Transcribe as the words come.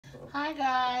Hi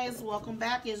guys, welcome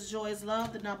back. It's Joy's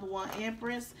Love, the #1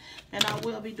 Empress, and I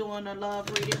will be doing a love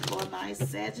reading for my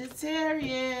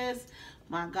Sagittarius.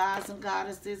 My gods and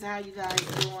goddesses, how you guys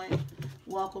doing?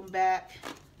 Welcome back.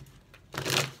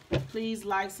 Please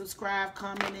like, subscribe,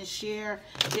 comment, and share.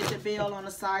 Hit the bell on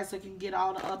the side so you can get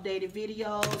all the updated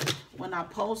videos when I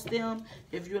post them.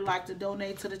 If you'd like to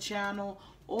donate to the channel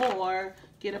or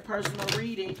get a personal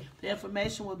reading, the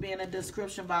information will be in the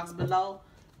description box below.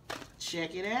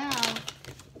 Check it out.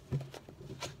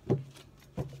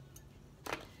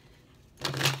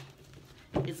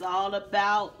 It's all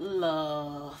about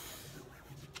love.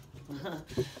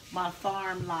 My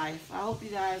farm life. I hope you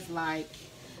guys like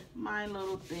my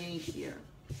little thing here.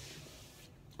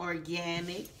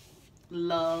 Organic,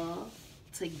 love,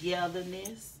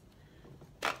 togetherness.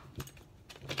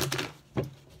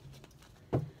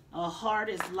 A heart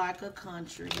is like a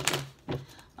country.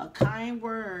 A kind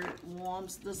word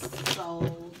warms the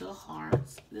soul, the heart,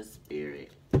 the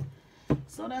spirit.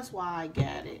 So that's why I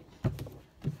got it.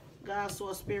 God,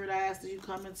 source, spirit, I ask that you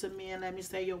come into me and let me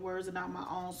say your words and not my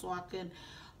own so I can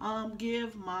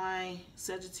give my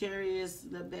Sagittarius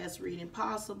the best reading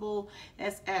possible,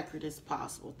 as accurate as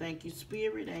possible. Thank you,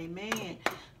 spirit. Amen.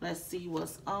 Let's see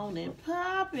what's on and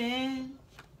popping.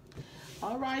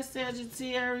 All right,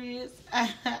 Sagittarius.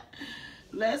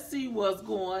 Let's see what's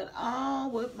going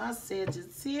on with my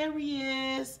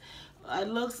Sagittarius. It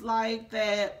looks like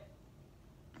that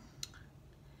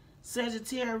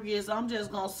Sagittarius, I'm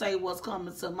just going to say what's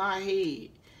coming to my head.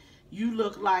 You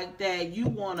look like that you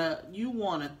want a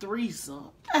threesome.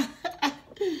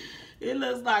 It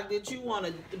looks like that you want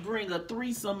to bring a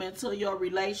threesome into your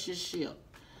relationship.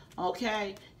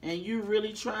 Okay? And you're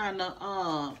really trying to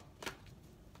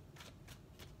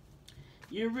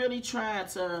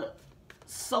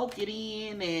soak it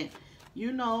in, and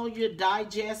you're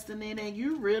digesting it, and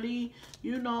you really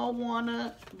want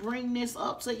to bring this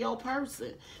up to your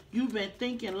person. You've been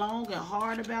thinking long and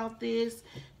hard about this,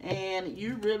 and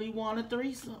you really want a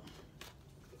threesome.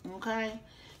 Okay,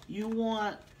 you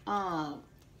want a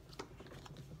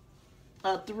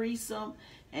threesome,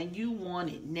 and you want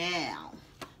it now.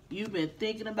 You've been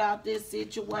thinking about this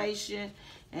situation,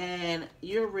 and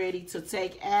you're ready to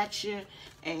take action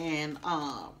and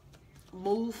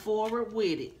move forward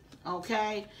with it.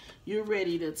 Okay, you're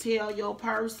ready to tell your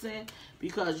person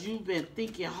because you've been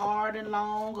thinking hard and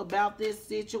long about this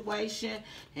situation,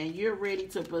 and you're ready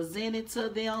to present it to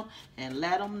them and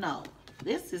let them know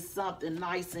this is something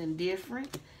nice and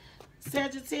different.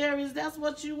 Sagittarius, that's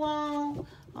what you want.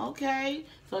 Okay,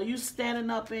 so you standing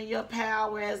up in your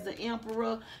power as the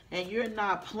emperor, and you're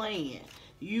not playing.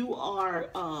 You are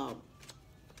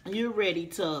you're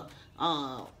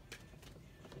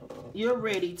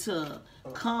ready to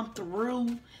come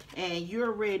through, and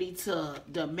you're ready to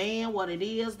demand what it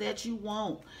is that you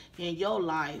want in your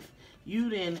life. You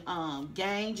then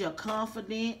gained your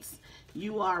confidence.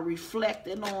 You are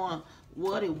reflecting on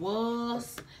what it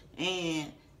was,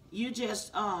 and you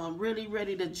just really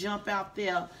ready to jump out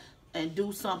there and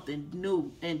do something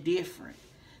new and different.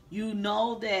 You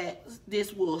know that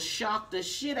this will shock the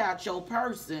shit out your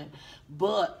person,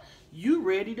 but you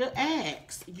ready to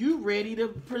ask. You ready to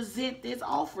present this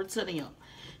offer to them.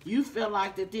 You feel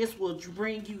like that this will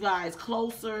bring you guys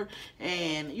closer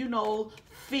and,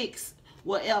 fix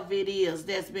whatever it is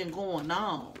that's been going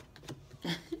on.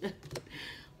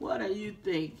 What are you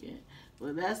thinking?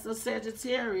 Well, that's the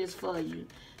Sagittarius for you.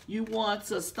 You want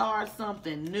to start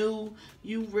something new.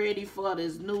 You ready for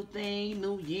this new thing,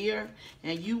 new year,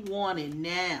 and you want it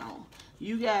now.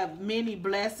 You got many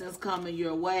blessings coming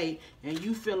your way, and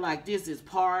you feel like this is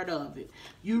part of it.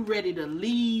 You ready to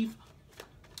leave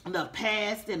the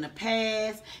past in the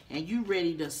past, and you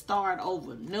ready to start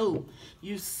over new.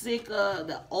 You sick of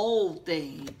the old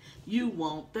thing. You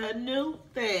want the new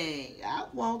thing. I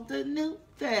want the new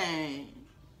thing.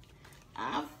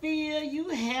 I feel you.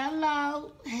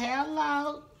 Hello,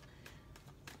 hello.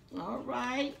 All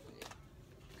right.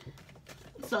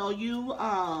 So you're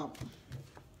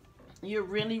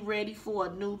really ready for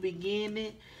a new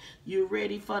beginning. You're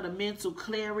ready for the mental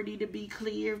clarity to be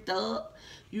cleared up.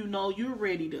 You're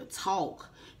ready to talk.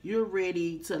 You're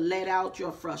ready to let out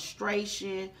your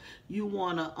frustration.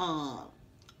 You're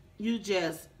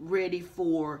just ready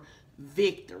for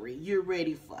victory. You're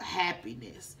ready for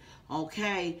happiness.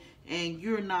 Okay? And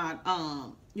you're not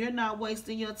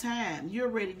wasting your time. You're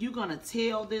ready. You're gonna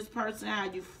tell this person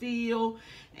how you feel,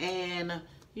 and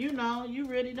you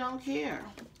really don't care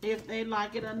if they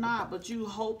like it or not, but you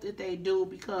hope that they do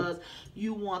because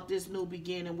you want this new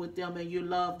beginning with them, and you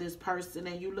love this person,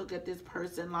 and you look at this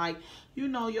person like,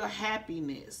 your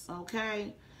happiness,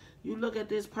 okay? You look at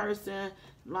this person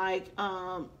Like,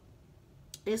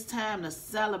 it's time to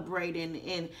celebrate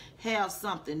and have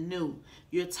something new.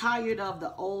 You're tired of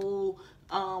the old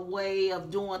way of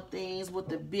doing things with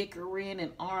the bickering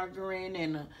and arguing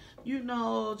and, you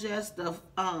know, just the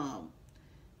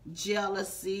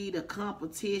jealousy, the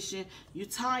competition. You're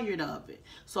tired of it.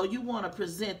 So you want to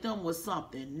present them with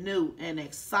something new and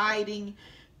exciting.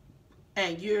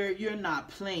 And you're not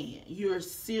playing. You're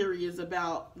serious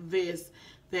about this,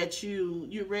 that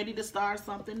you're ready to start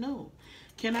something new.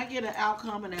 Can I get an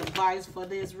outcome and advice for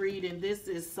this reading? This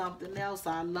is something else.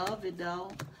 I love it,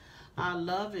 though. I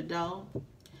love it, though.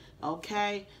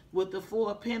 Okay? With the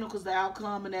Four of Pentacles, the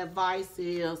outcome and advice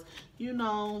is, you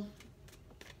know,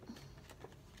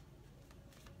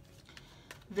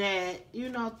 that, you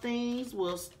know, things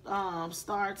will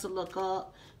start to look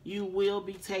up. You will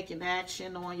be taking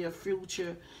action on your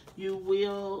future. You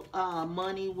will,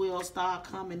 money will start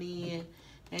coming in.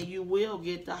 And you will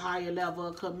get the higher level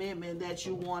of commitment that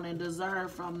you want and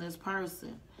deserve from this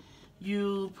person.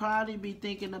 You probably be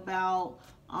thinking about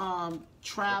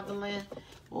traveling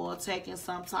or taking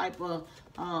some type of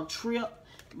trip.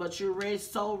 But you're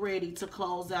so ready to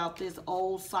close out this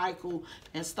old cycle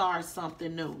and start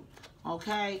something new.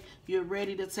 Okay? You're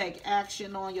ready to take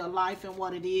action on your life and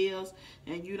what it is.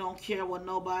 And you don't care what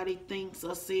nobody thinks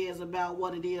or says about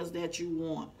what it is that you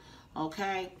want.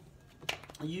 Okay?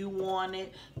 You want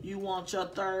it. You want your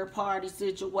third party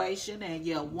situation and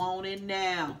you want it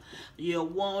now. You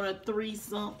want a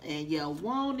threesome and you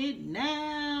want it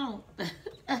now.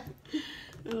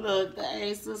 Look, the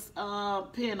Ace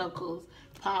of Pentacles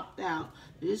popped out.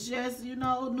 It's just, you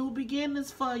know, new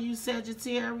beginnings for you,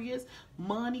 Sagittarius.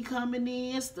 Money coming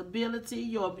in, stability,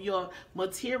 your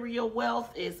material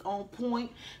wealth is on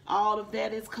point. All of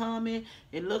that is coming.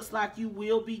 It looks like you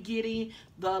will be getting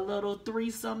the little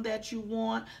threesome that you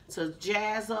want to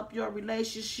jazz up your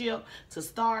relationship, to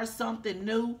start something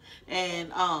new.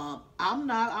 And I'm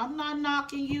not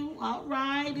knocking you. All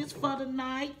right, it's for the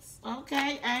nights.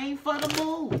 Okay, ain't for the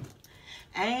moon.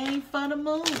 Ain't for the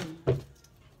moon.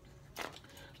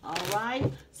 All right,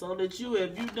 so that if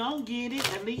you don't get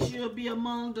it, at least you'll be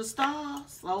among the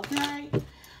stars. Okay,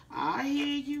 I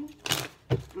hear you.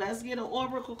 Let's get an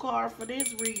oracle card for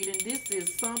this reading. This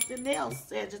is something else,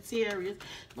 Sagittarius.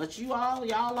 But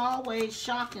y'all always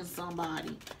shocking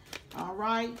somebody. All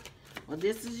right, well,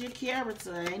 this is your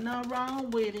character. Ain't nothing wrong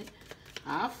with it.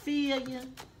 I feel you.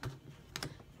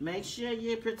 Make sure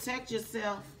you protect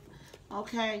yourself.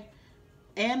 Okay,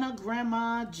 Anna,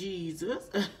 Grandma, Jesus.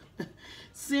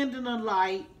 Sending a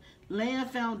light, laying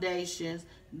foundations,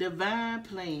 divine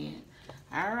plan.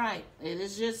 All right, it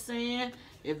is just saying,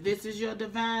 if this is your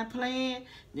divine plan,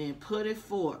 then put it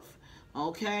forth.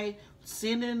 Okay,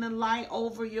 sending the light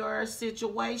over your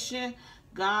situation.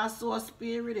 God's source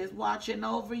spirit is watching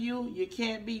over you. You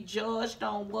can't be judged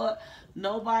on what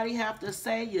nobody have to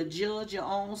say. You judge your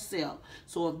own self.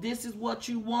 So if this is what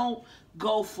you want,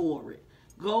 go for it.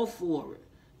 Go for it.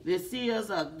 This is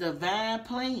a divine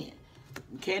plan.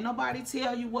 Can't nobody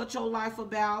tell you what your life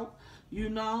about, you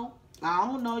know. I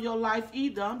don't know your life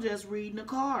either. I'm just reading the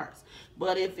cards.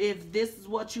 But if this is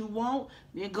what you want,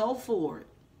 then go for it.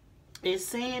 It's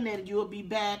saying that you'll be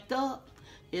backed up.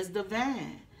 It's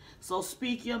divine. So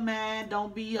speak your mind.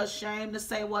 Don't be ashamed to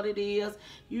say what it is.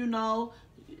 You know,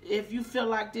 if you feel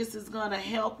like this is going to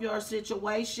help your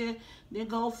situation, then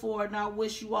go for it. And I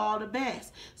wish you all the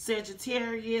best.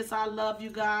 Sagittarius, I love you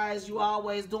guys. You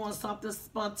always doing something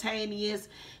spontaneous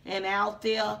and out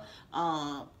there.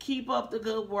 Keep up the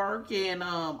good work. And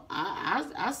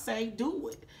I say do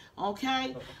it.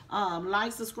 Okay?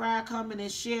 Like, subscribe, comment,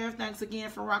 and share. Thanks again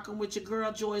for rocking with your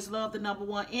girl, Joyslove, the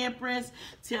 #1 Empress.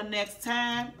 Till next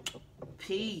time,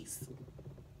 peace.